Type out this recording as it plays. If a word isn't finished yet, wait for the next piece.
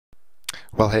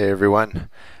Well, hey everyone.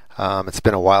 It's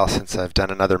been a while since I've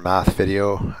done another math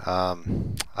video.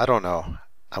 I don't know.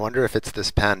 I wonder if it's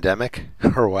this pandemic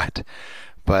or what.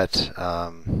 But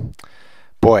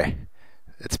boy,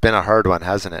 it's been a hard one,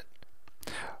 hasn't it?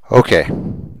 Okay,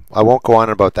 I won't go on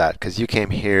about that because you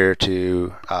came here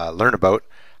to learn about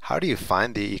how do you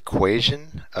find the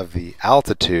equation of the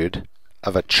altitude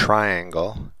of a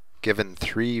triangle given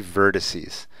three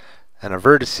vertices. And a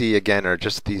vertice, again, are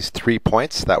just these 3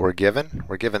 points that we're given.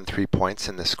 We're given 3 points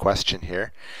in this question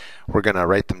here. We're going to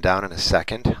write them down in a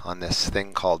second on this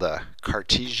thing called a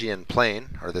Cartesian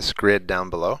plane, or this grid down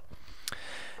below.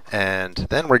 And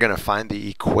then we're going to find the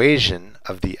equation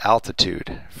of the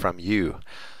altitude from u.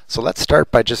 So let's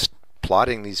start by just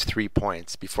plotting these 3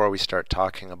 points before we start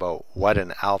talking about what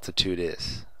an altitude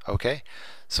is. Okay?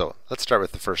 So let's start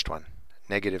with the first one.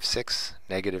 -6,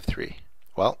 -3.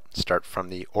 Well, start from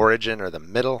the origin or the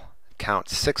middle, count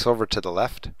 6 over to the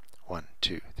left. 1,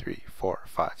 2, 3, 4,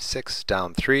 5, 6,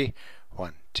 down 3,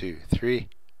 1, 2, 3,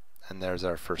 and there's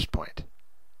our first point.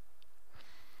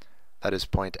 That is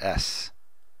point S.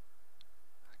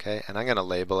 Okay, and I'm going to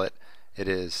label it. It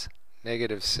is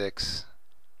 -6,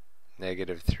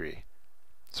 -3.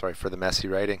 Sorry for the messy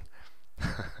writing.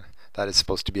 That is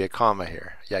supposed to be a comma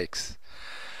here. Yikes.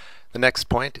 The next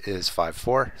point is 5,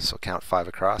 4, so count 5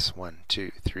 across. 1,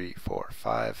 2, 3, 4,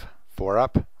 5. 4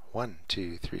 up. 1,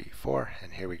 2, 3, 4,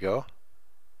 and here we go.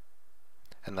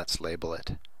 And let's label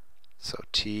it. So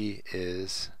T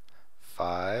is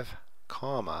 5,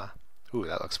 comma, ooh,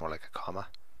 that looks more like a comma,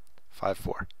 5,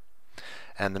 4.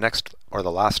 And the next, or the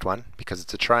last one, because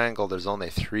it's a triangle, there's only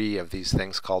 3 of these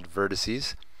things called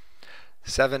vertices.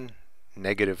 7,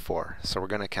 -4. So we're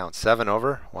going to count 7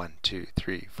 over. 1, 2,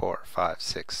 3, 4, 5,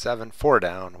 6, 7. 4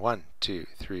 down. 1, 2,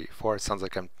 3, 4. It sounds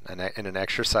like I'm in an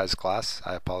exercise class.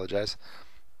 I apologize.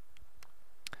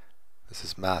 This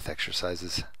is math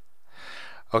exercises.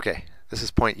 Okay, this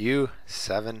is point U,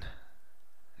 7,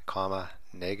 comma,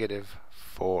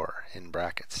 -4 in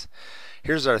brackets.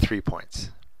 Here's our 3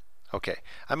 points. Okay,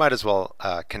 I might as well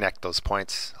connect those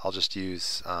points. I'll just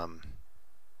use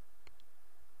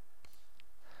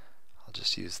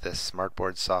this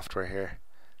Smartboard software here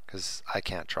because I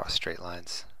can't draw straight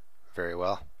lines very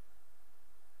well.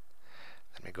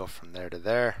 Then we go from there to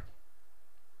there.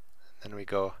 And then we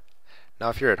go. Now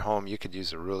if you're at home, you could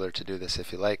use a ruler to do this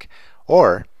if you like.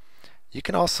 Or you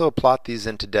can also plot these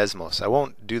into Desmos. I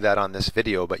won't do that on this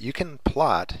video, but you can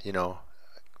plot,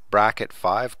 bracket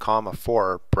 5, comma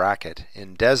 4 bracket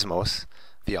in Desmos,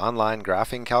 the online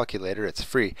graphing calculator. It's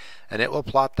free, and it will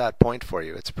plot that point for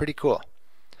you. It's pretty cool.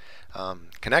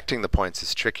 Connecting the points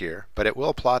is trickier, but it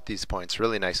will plot these points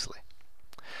really nicely.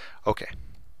 Okay,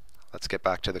 let's get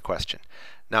back to the question.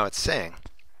 Now it's saying,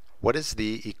 what is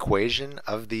the equation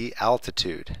of the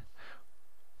altitude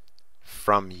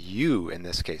from u in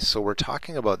this case? So we're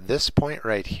talking about this point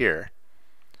right here,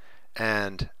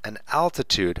 and an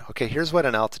altitude. Okay, here's what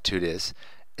an altitude is.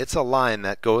 It's a line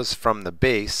that goes from the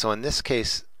base. So in this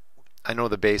case, I know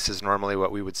the base is normally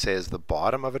what we would say is the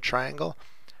bottom of a triangle.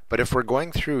 But if we're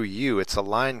going through U, it's a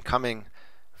line coming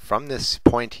from this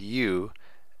point U,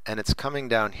 and it's coming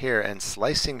down here and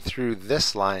slicing through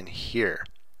this line here,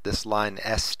 this line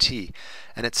ST.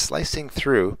 And it's slicing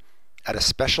through at a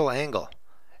special angle.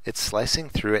 It's slicing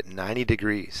through at 90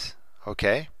 degrees.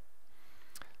 Okay?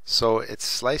 So it's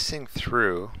slicing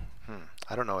through,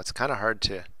 I don't know, it's kind of hard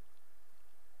to,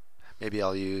 maybe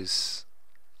I'll use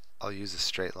a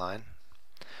straight line.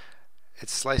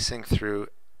 It's slicing through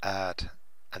at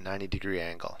a 90-degree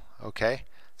angle, okay?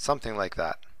 Something like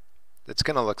that. It's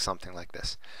going to look something like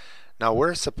this. Now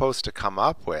we're supposed to come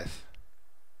up with,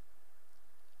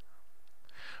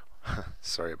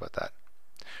 sorry about that.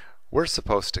 We're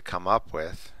supposed to come up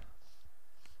with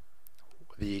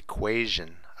the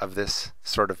equation of this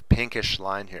sort of pinkish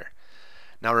line here.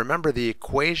 Now remember, the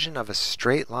equation of a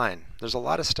straight line, there's a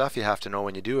lot of stuff you have to know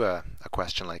when you do a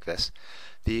question like this.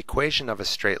 The equation of a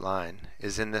straight line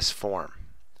is in this form.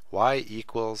 Y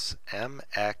equals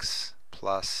mx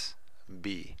plus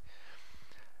b.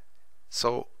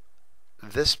 So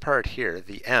this part here,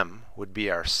 the m, would be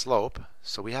our slope.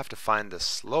 So we have to find the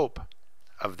slope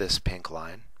of this pink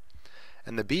line.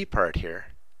 And the b part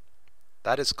here,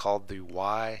 that is called the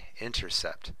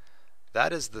y-intercept.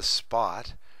 That is the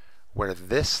spot where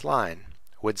this line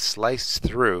would slice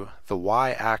through the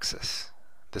y-axis.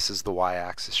 This is the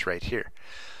y-axis right here.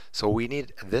 So we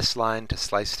need this line to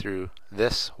slice through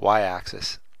this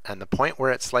y-axis, and the point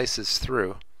where it slices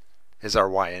through is our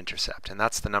y-intercept, and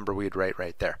that's the number we'd write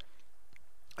right there.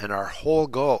 And our whole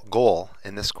goal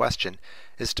in this question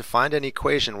is to find an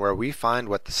equation where we find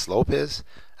what the slope is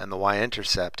and the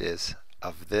y-intercept is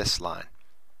of this line.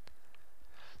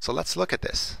 So let's look at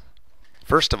this.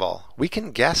 First of all, we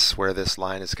can guess where this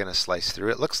line is going to slice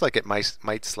through. It looks like it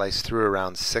might slice through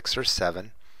around 6 or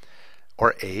 7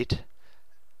 or 8,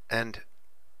 and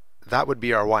that would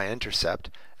be our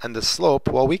y-intercept. And the slope,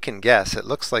 well, we can guess. It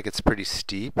looks like it's pretty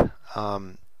steep.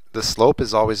 The slope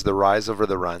is always the rise over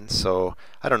the run. So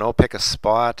I don't know, pick a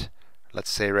spot. Let's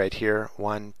say right here,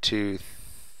 1, 2,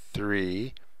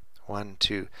 3, 1,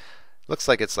 2. Looks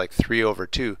like it's like 3 over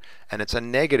 2, and it's a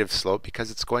negative slope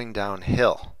because it's going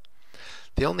downhill.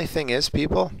 The only thing is,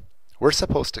 people, we're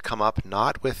supposed to come up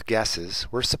not with guesses.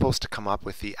 We're supposed to come up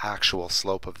with the actual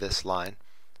slope of this line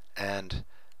and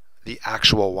the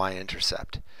actual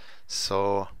y-intercept.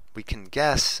 So we can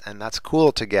guess, and that's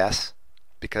cool to guess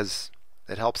because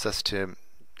it helps us to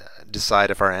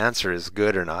decide if our answer is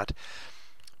good or not.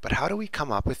 But how do we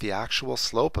come up with the actual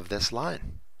slope of this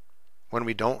line when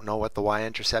we don't know what the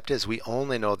y-intercept is? We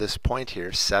only know this point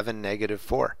here, 7,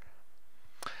 -4.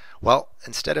 Well,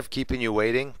 instead of keeping you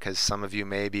waiting, because some of you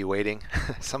may be waiting,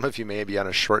 some of you may be on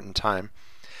a shortened time,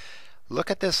 look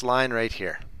at this line right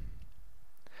here.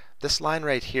 This line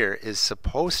right here is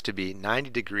supposed to be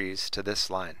 90 degrees to this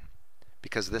line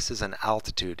because this is an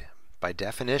altitude. By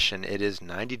definition, it is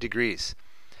 90 degrees.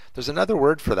 There's another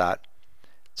word for that.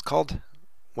 It's called,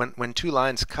 when two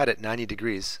lines cut at 90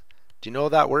 degrees, do you know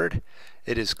that word?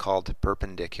 It is called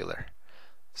perpendicular.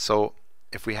 So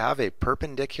if we have a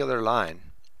perpendicular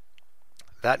line,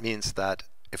 that means that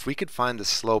if we could find the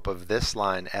slope of this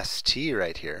line ST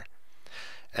right here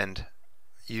and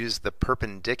use the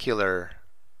perpendicular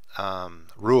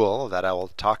rule that I will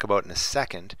talk about in a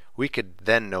second, we could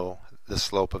then know the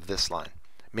slope of this line.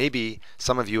 Maybe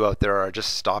some of you out there are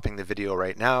just stopping the video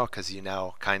right now because you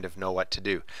now kind of know what to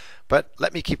do. But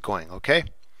let me keep going, okay?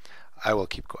 I will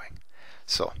keep going.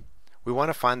 So we want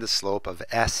to find the slope of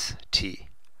ST.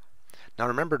 Now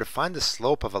remember, to find the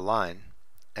slope of a line,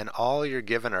 and all you're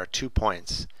given are 2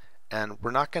 points, and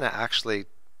we're not going to actually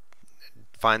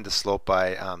find the slope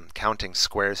by counting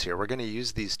squares here. We're going to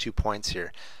use these 2 points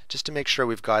here just to make sure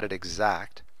we've got it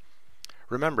exact.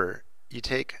 Remember, you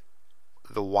take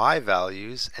the y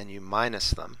values and you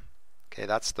minus them. Okay,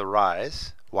 that's the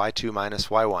rise, y2 minus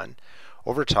y1,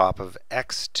 over top of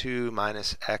x2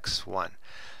 minus x1.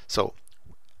 So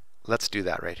let's do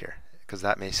that right here because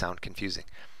that may sound confusing.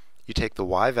 You take the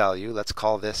y value, let's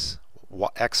call this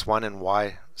x1 and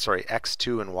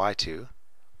x2 and y2,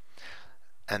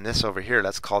 and this over here,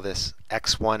 let's call this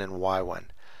x1 and y1.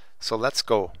 So let's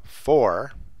go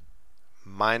 4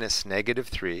 minus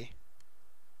 -3,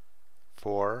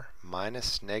 4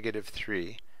 minus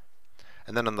 -3,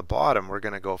 and then on the bottom we're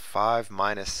going to go 5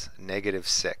 minus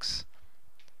 -6.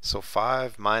 So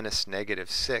 5 minus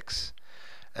 -6,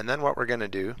 and then what we're going to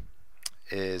do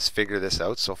is figure this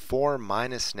out. So 4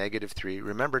 minus -3.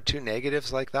 Remember, 2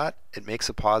 negatives like that, it makes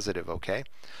a positive, okay?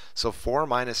 So 4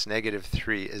 minus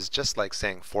 -3 is just like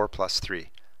saying 4 plus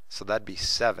 3. So that'd be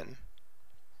 7.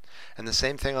 And the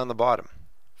same thing on the bottom.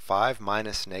 5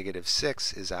 minus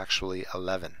 -6 is actually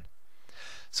 11.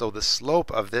 So the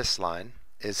slope of this line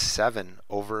is 7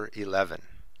 over 11.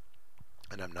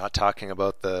 And I'm not talking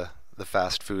about the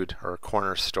fast food or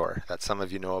corner store that some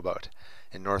of you know about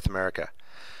in North America.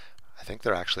 I think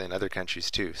they're actually in other countries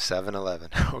too,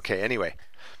 7-Eleven. Okay, anyway,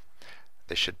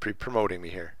 they should be promoting me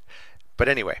here. But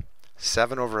anyway,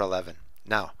 7 over 11.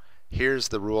 Now, here's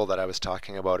the rule that I was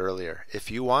talking about earlier. If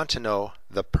you want to know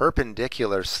the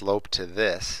perpendicular slope to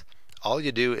this, all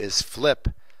you do is flip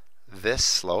this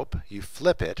slope, you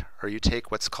flip it, or you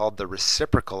take what's called the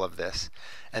reciprocal of this,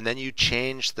 and then you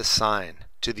change the sign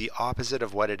to the opposite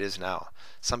of what it is now.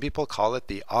 Some people call it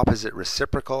the opposite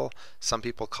reciprocal, some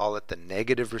people call it the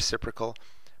negative reciprocal,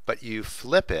 but you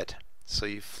flip it, so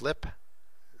you flip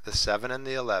the 7 and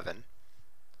the 11,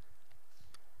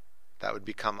 that would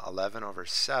become 11 over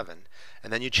 7,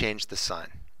 and then you change the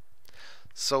sign.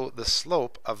 So the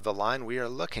slope of the line we are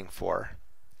looking for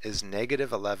is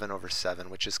 -11 over 7,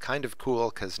 which is kind of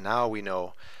cool because now we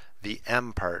know the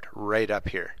m part right up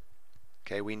here.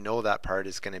 Okay, we know that part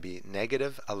is going to be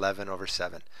 -11 over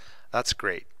 7. That's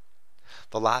great.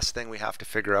 The last thing we have to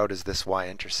figure out is this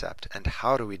y-intercept. And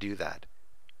how do we do that?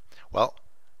 Well,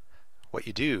 what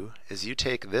you do is you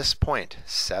take this point,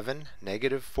 7,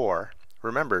 -4.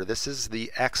 Remember, this is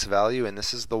the x value and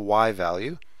this is the y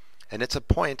value. And it's a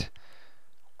point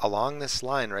along this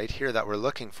line right here that we're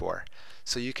looking for.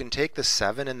 So you can take the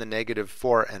 7 and the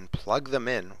 -4 and plug them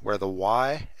in where the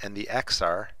y and the x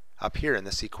are up here in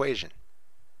this equation.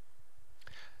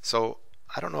 So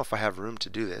I don't know if I have room to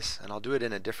do this, and I'll do it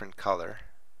in a different color.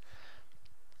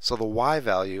 So the y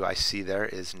value I see there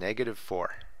is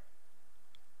 -4.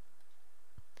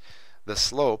 The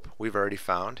slope we've already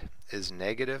found is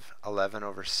negative 11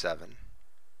 over 7.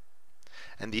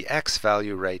 And the x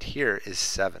value right here is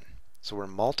 7. So we're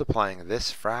multiplying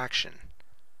this fraction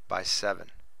by 7.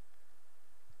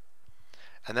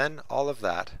 And then all of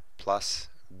that plus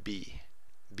b.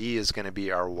 b is going to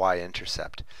be our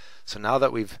y-intercept. So now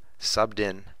that we've subbed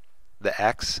in the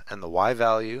x and the y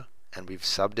value, and we've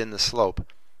subbed in the slope,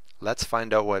 let's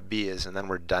find out what b is, and then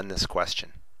we're done this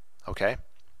question. Okay?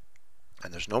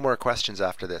 And there's no more questions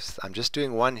after this. I'm just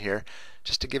doing one here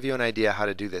just to give you an idea how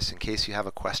to do this in case you have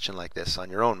a question like this on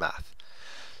your own math.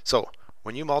 So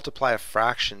when you multiply a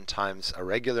fraction times a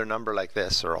regular number like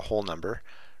this, or a whole number,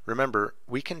 remember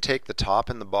we can take the top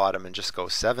and the bottom and just go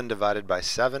 7 divided by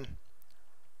 7,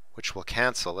 which will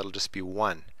cancel. It'll just be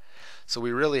 1. So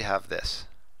we really have this.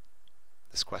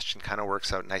 This question kind of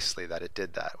works out nicely that it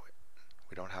did that.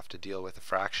 We don't have to deal with a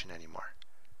fraction anymore.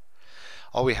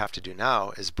 All we have to do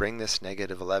now is bring this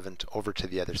negative 11 over to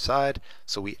the other side,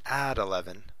 so we add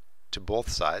 11 to both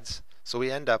sides. So we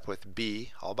end up with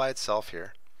b all by itself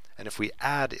here. And if we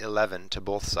add 11 to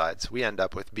both sides, we end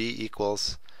up with b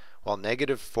equals, well,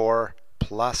 negative 4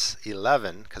 plus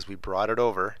 11, because we brought it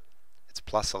over, it's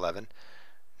plus 11.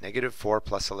 Negative 4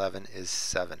 plus 11 is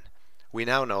 7. We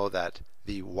now know that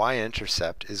the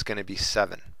y-intercept is going to be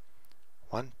 7.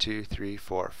 1, 2, 3,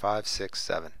 4, 5, 6,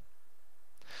 7.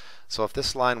 So if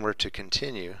this line were to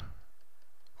continue,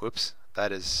 whoops,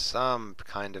 that is some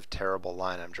kind of terrible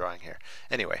line I'm drawing here.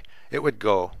 Anyway, it would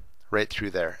go right through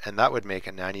there, and that would make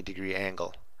a 90-degree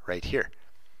angle right here.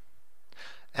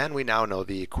 And we now know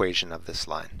the equation of this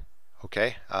line.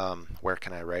 Okay, where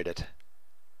can I write it?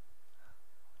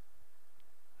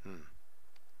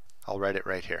 I'll write it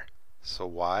right here. So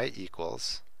y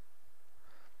equals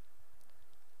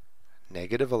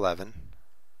negative 11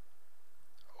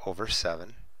 over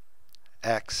 7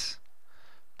 x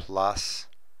plus,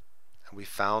 and we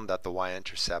found that the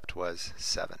y-intercept was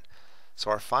 7. So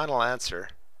our final answer,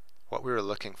 what we were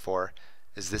looking for,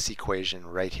 is this equation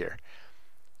right here.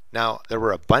 Now, there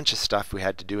were a bunch of stuff we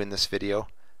had to do in this video,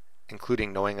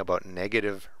 including knowing about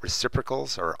negative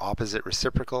reciprocals or opposite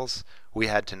reciprocals. We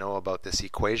had to know about this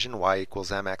equation, y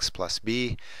equals mx plus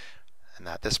b, and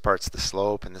that this part's the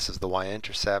slope and this is the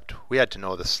y-intercept. We had to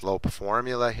know the slope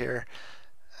formula here,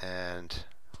 and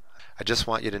I just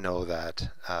want you to know that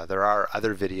there are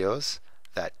other videos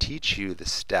that teach you the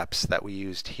steps that we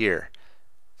used here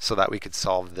so that we could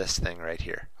solve this thing right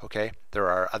here. Okay? There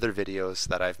are other videos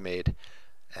that I've made,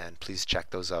 and please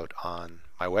check those out on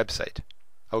my website.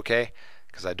 Okay?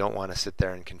 Because I don't want to sit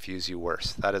there and confuse you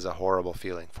worse. That is a horrible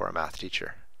feeling for a math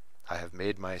teacher. I have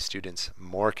made my students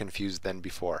more confused than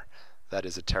before. That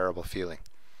is a terrible feeling.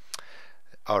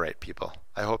 Alright, people.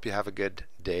 I hope you have a good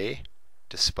day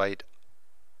despite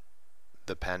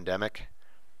the pandemic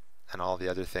and all the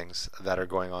other things that are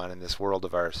going on in this world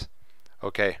of ours.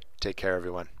 Okay, take care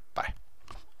everyone.